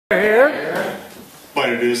Here. But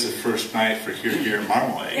it is the first night for Here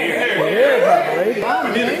Marmalade. Here,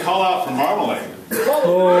 Marmalade. We need to call out for Marmalade.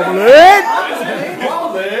 Marmalade.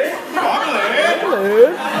 Marmalade.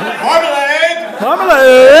 Marmalade. Marmalade.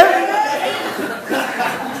 Marmalade.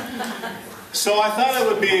 So I thought it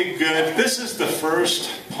would be good. This is the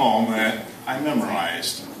first poem that I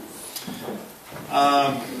memorized.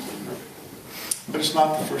 But it's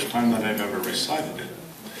not the first time that I've ever recited it.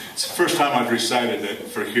 It's the first time I've recited it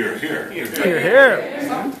for Here. Here. Okay,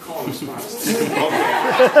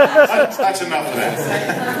 that's enough of that.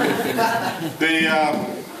 The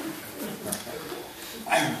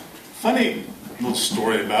funny little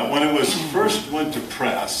story about when it was first went to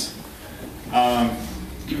press.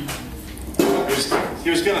 He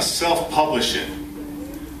was going to self-publish it,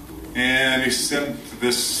 and he sent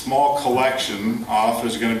this small collection off. It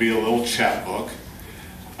was going to be a little chapbook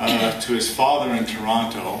to his father in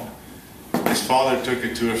Toronto. His father took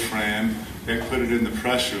it to a friend. They put it in the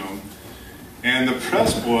press room, and the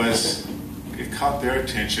press boys, it caught their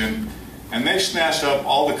attention, and they snatched up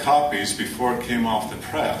all the copies before it came off the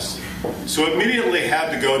press. So it immediately had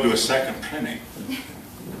to go to a second printing,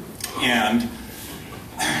 and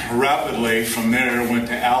rapidly from there went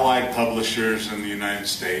to Allied publishers in the United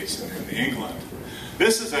States and in England.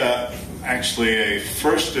 This is actually a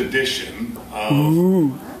first edition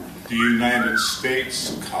of the United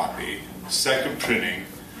States copy, second printing,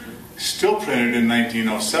 still printed in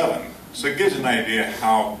 1907. So it gives an idea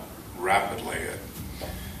how rapidly it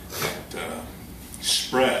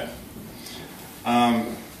spread. But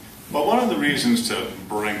one of the reasons to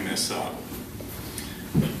bring this up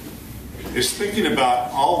is thinking about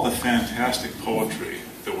all the fantastic poetry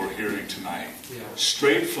that we're hearing tonight,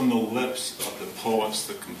 straight from the lips of the poets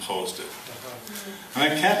that composed it. And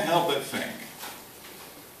I can't help but think,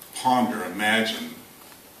 ponder, imagine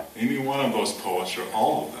any one of those poets, or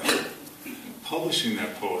all of them, publishing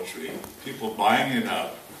their poetry, people buying it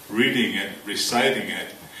up, reading it, reciting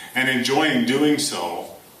it, and enjoying doing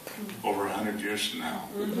so over 100 years from now.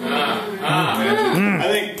 I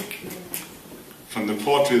think, from the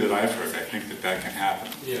poetry that I've heard, I think that can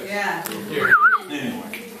happen. Yeah.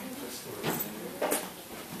 Anyway,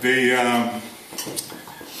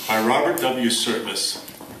 by Robert W. Service,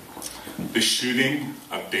 The Shooting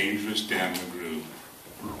of Dangerous Dan McGrew.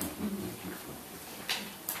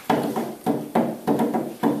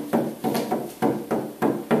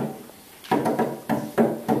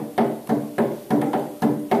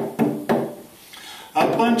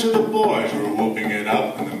 A bunch of the boys were whooping it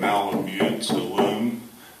up in the Malamute saloon.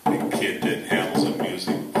 The kid that handles a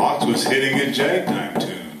music box was hitting a jagtime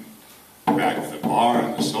tune. Back at the bar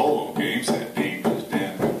in the solo games, that dangerous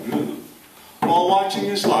Dan McGrew. While watching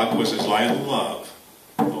his luck was his light of love,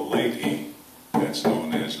 the lady that's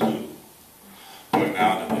known as Lou. When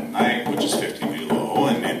out of the night, which is 50 below,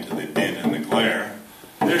 and into the din and the glare,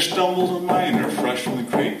 there stumbled a miner fresh from the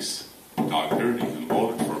creeks, dog dirty and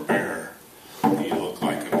loaded for bear. He looked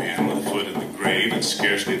like a man with a foot in the grave and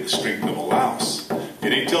scarcely the strength of a louse.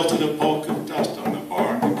 Yet he tilted a poke of dust on the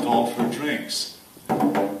bar and called for drinks.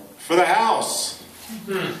 For the house!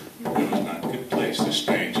 It was not a good place, the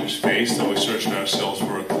stranger's face, though we searched ourselves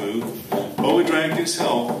for a clue. But we drank his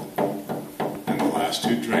health, and the last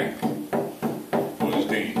who drank was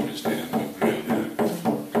dangerous Dan McGrew.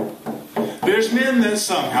 There's men that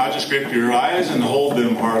somehow just grip your eyes and hold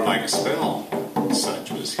them hard like a spell.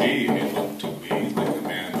 Such was he, and he looked to me like a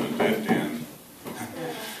man who lived in,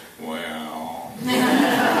 well,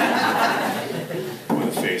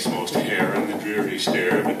 with a face most hair and the dreary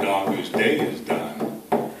stare of a dog whose day is done,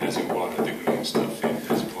 as he watered the green stuff in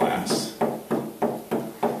his glass.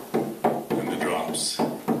 And the drops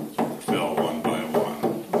fell one by one.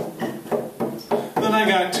 Then I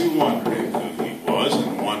got to wondering who he was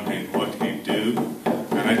and wondering what he'd do,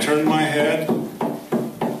 and I turned my head,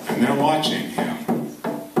 and there watching him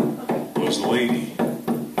was the lady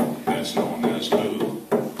that's known as Lou.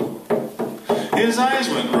 His eyes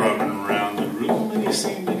went rubbing around the room, and he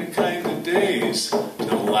seemed in a kind of daze,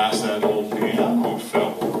 till at last that old piano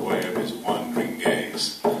fell away of his wandering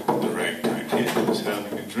gaze. The ragtime kid was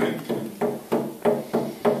having a drink.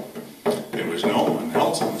 There was no one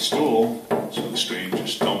else on the stool, so the stranger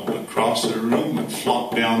stumbled across the room and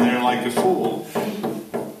flopped down there like a fool.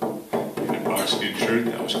 In a buckskin shirt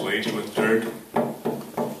that was glazed with dirt,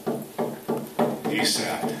 he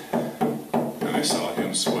sat, and I saw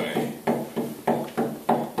him sway.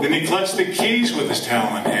 Then he clutched the keys with his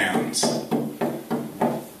talon hands.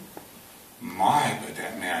 My, but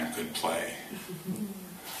that man could play.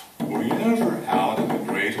 Were you ever out in the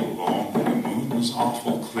great alone when the moon was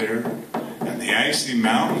awful clear, and the icy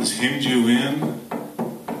mountains hemmed you in?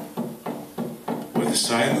 the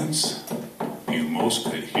silence you most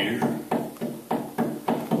could hear,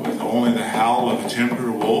 with only the howl of a timber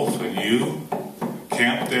wolf and you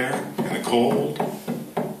camped there in the cold,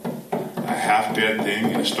 a half-dead thing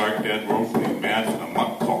in a stark dead world being mad for the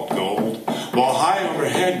muck called gold, while high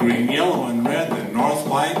overhead, green, yellow, and red, the north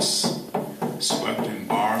lights swept in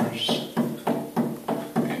bars,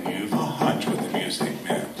 and you've a hunch what the music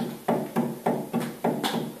meant.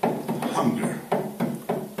 Hunger,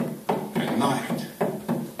 and night,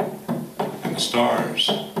 and the stars.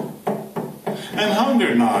 And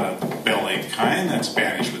hunger not of the belly kind that's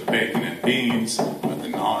banished with bacon and beans, but the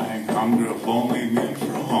gnawing hunger of lonely men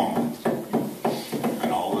for a home,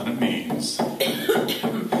 and all that it means.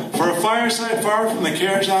 For a fireside far from the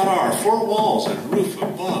cares out are, four walls and a roof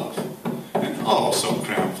above, and oh, so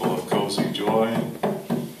crammed full of cozy joy,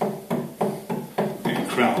 and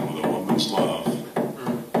crowned with a woman's love.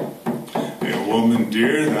 A woman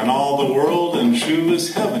dearer than all the world, and true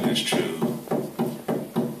as heaven is true.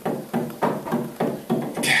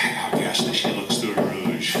 Gad, how ghastly she looks through her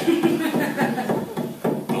rouge.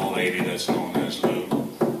 The lady that's known as Lou.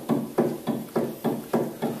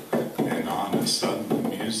 And on a sudden the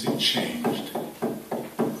music changed.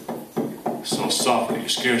 So softly you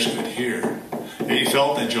scarce could hear. You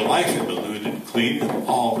felt that your life had been looted clean of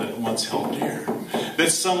all that once held dear.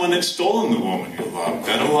 That someone had stolen the woman you loved.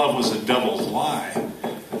 That love was a devil's lie.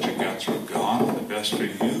 That your guts were gone and the best for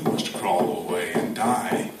you was to crawl away and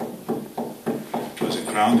die. 'Twas a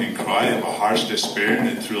crowning cry of a harsh despair, and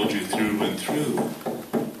it thrilled you through and through.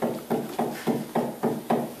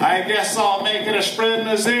 I guess I'll make it a spread in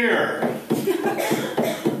his ear,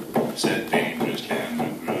 said dangerous Dan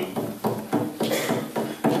McGrew.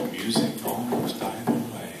 The music almost died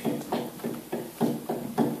away.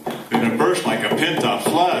 Then it burst like a pent-up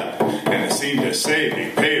flood, and it seemed to say,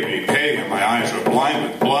 repay, and my eyes were blind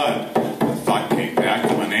with blood. The thought came back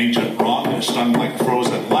of an ancient wrong, and it stung like a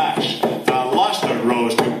frozen lash. The lust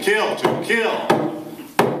arose to kill.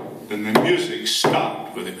 Then the music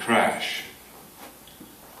stopped with a crash,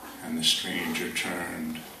 and the stranger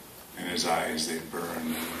turned, and his eyes they burned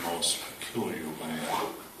in the most peculiar way.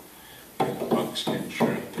 In a buckskin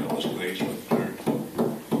shirt that was glazed with dirt,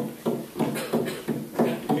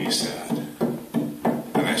 he sat,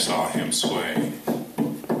 and I saw him sway.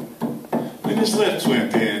 Then his lips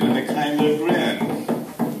went in a kind of grin,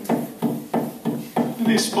 and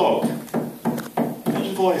he spoke.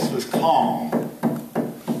 His voice was calm.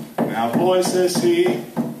 Now, boy, says he,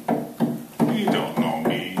 you don't know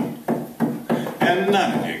me, and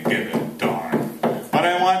none of you give a darn. But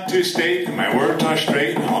I want to state, and my words are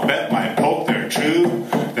straight, and I'll bet my poke they're true,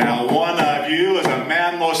 that one of you is a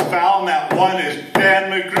man most foul, and that one is Dan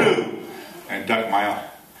McGrew. And ducked my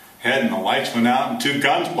head, and the lights went out, and two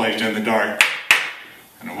guns blazed in the dark,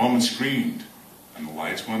 and a woman screamed, and the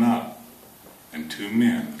lights went up, and two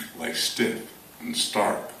men lay stiff and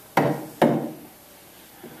stark.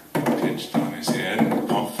 Pitched on his head, and a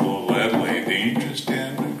pump full of lead lay dangerous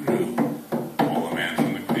Dan McGrew, while the man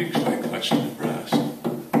from the creeks lay clutched to the breast.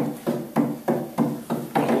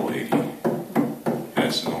 The lady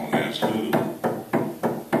that's known as Lou.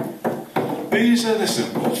 These are the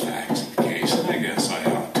simple facts of the case, and I guess I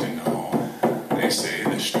ought to know. They say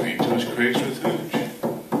the stranger was crazed with hooch,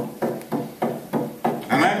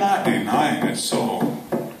 and I'm not denying it so.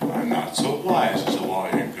 I'm not so wise as a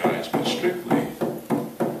lawyer guys, but strictly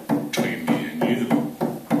between me and you,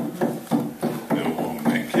 the woman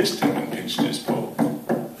that kissed him and pinched his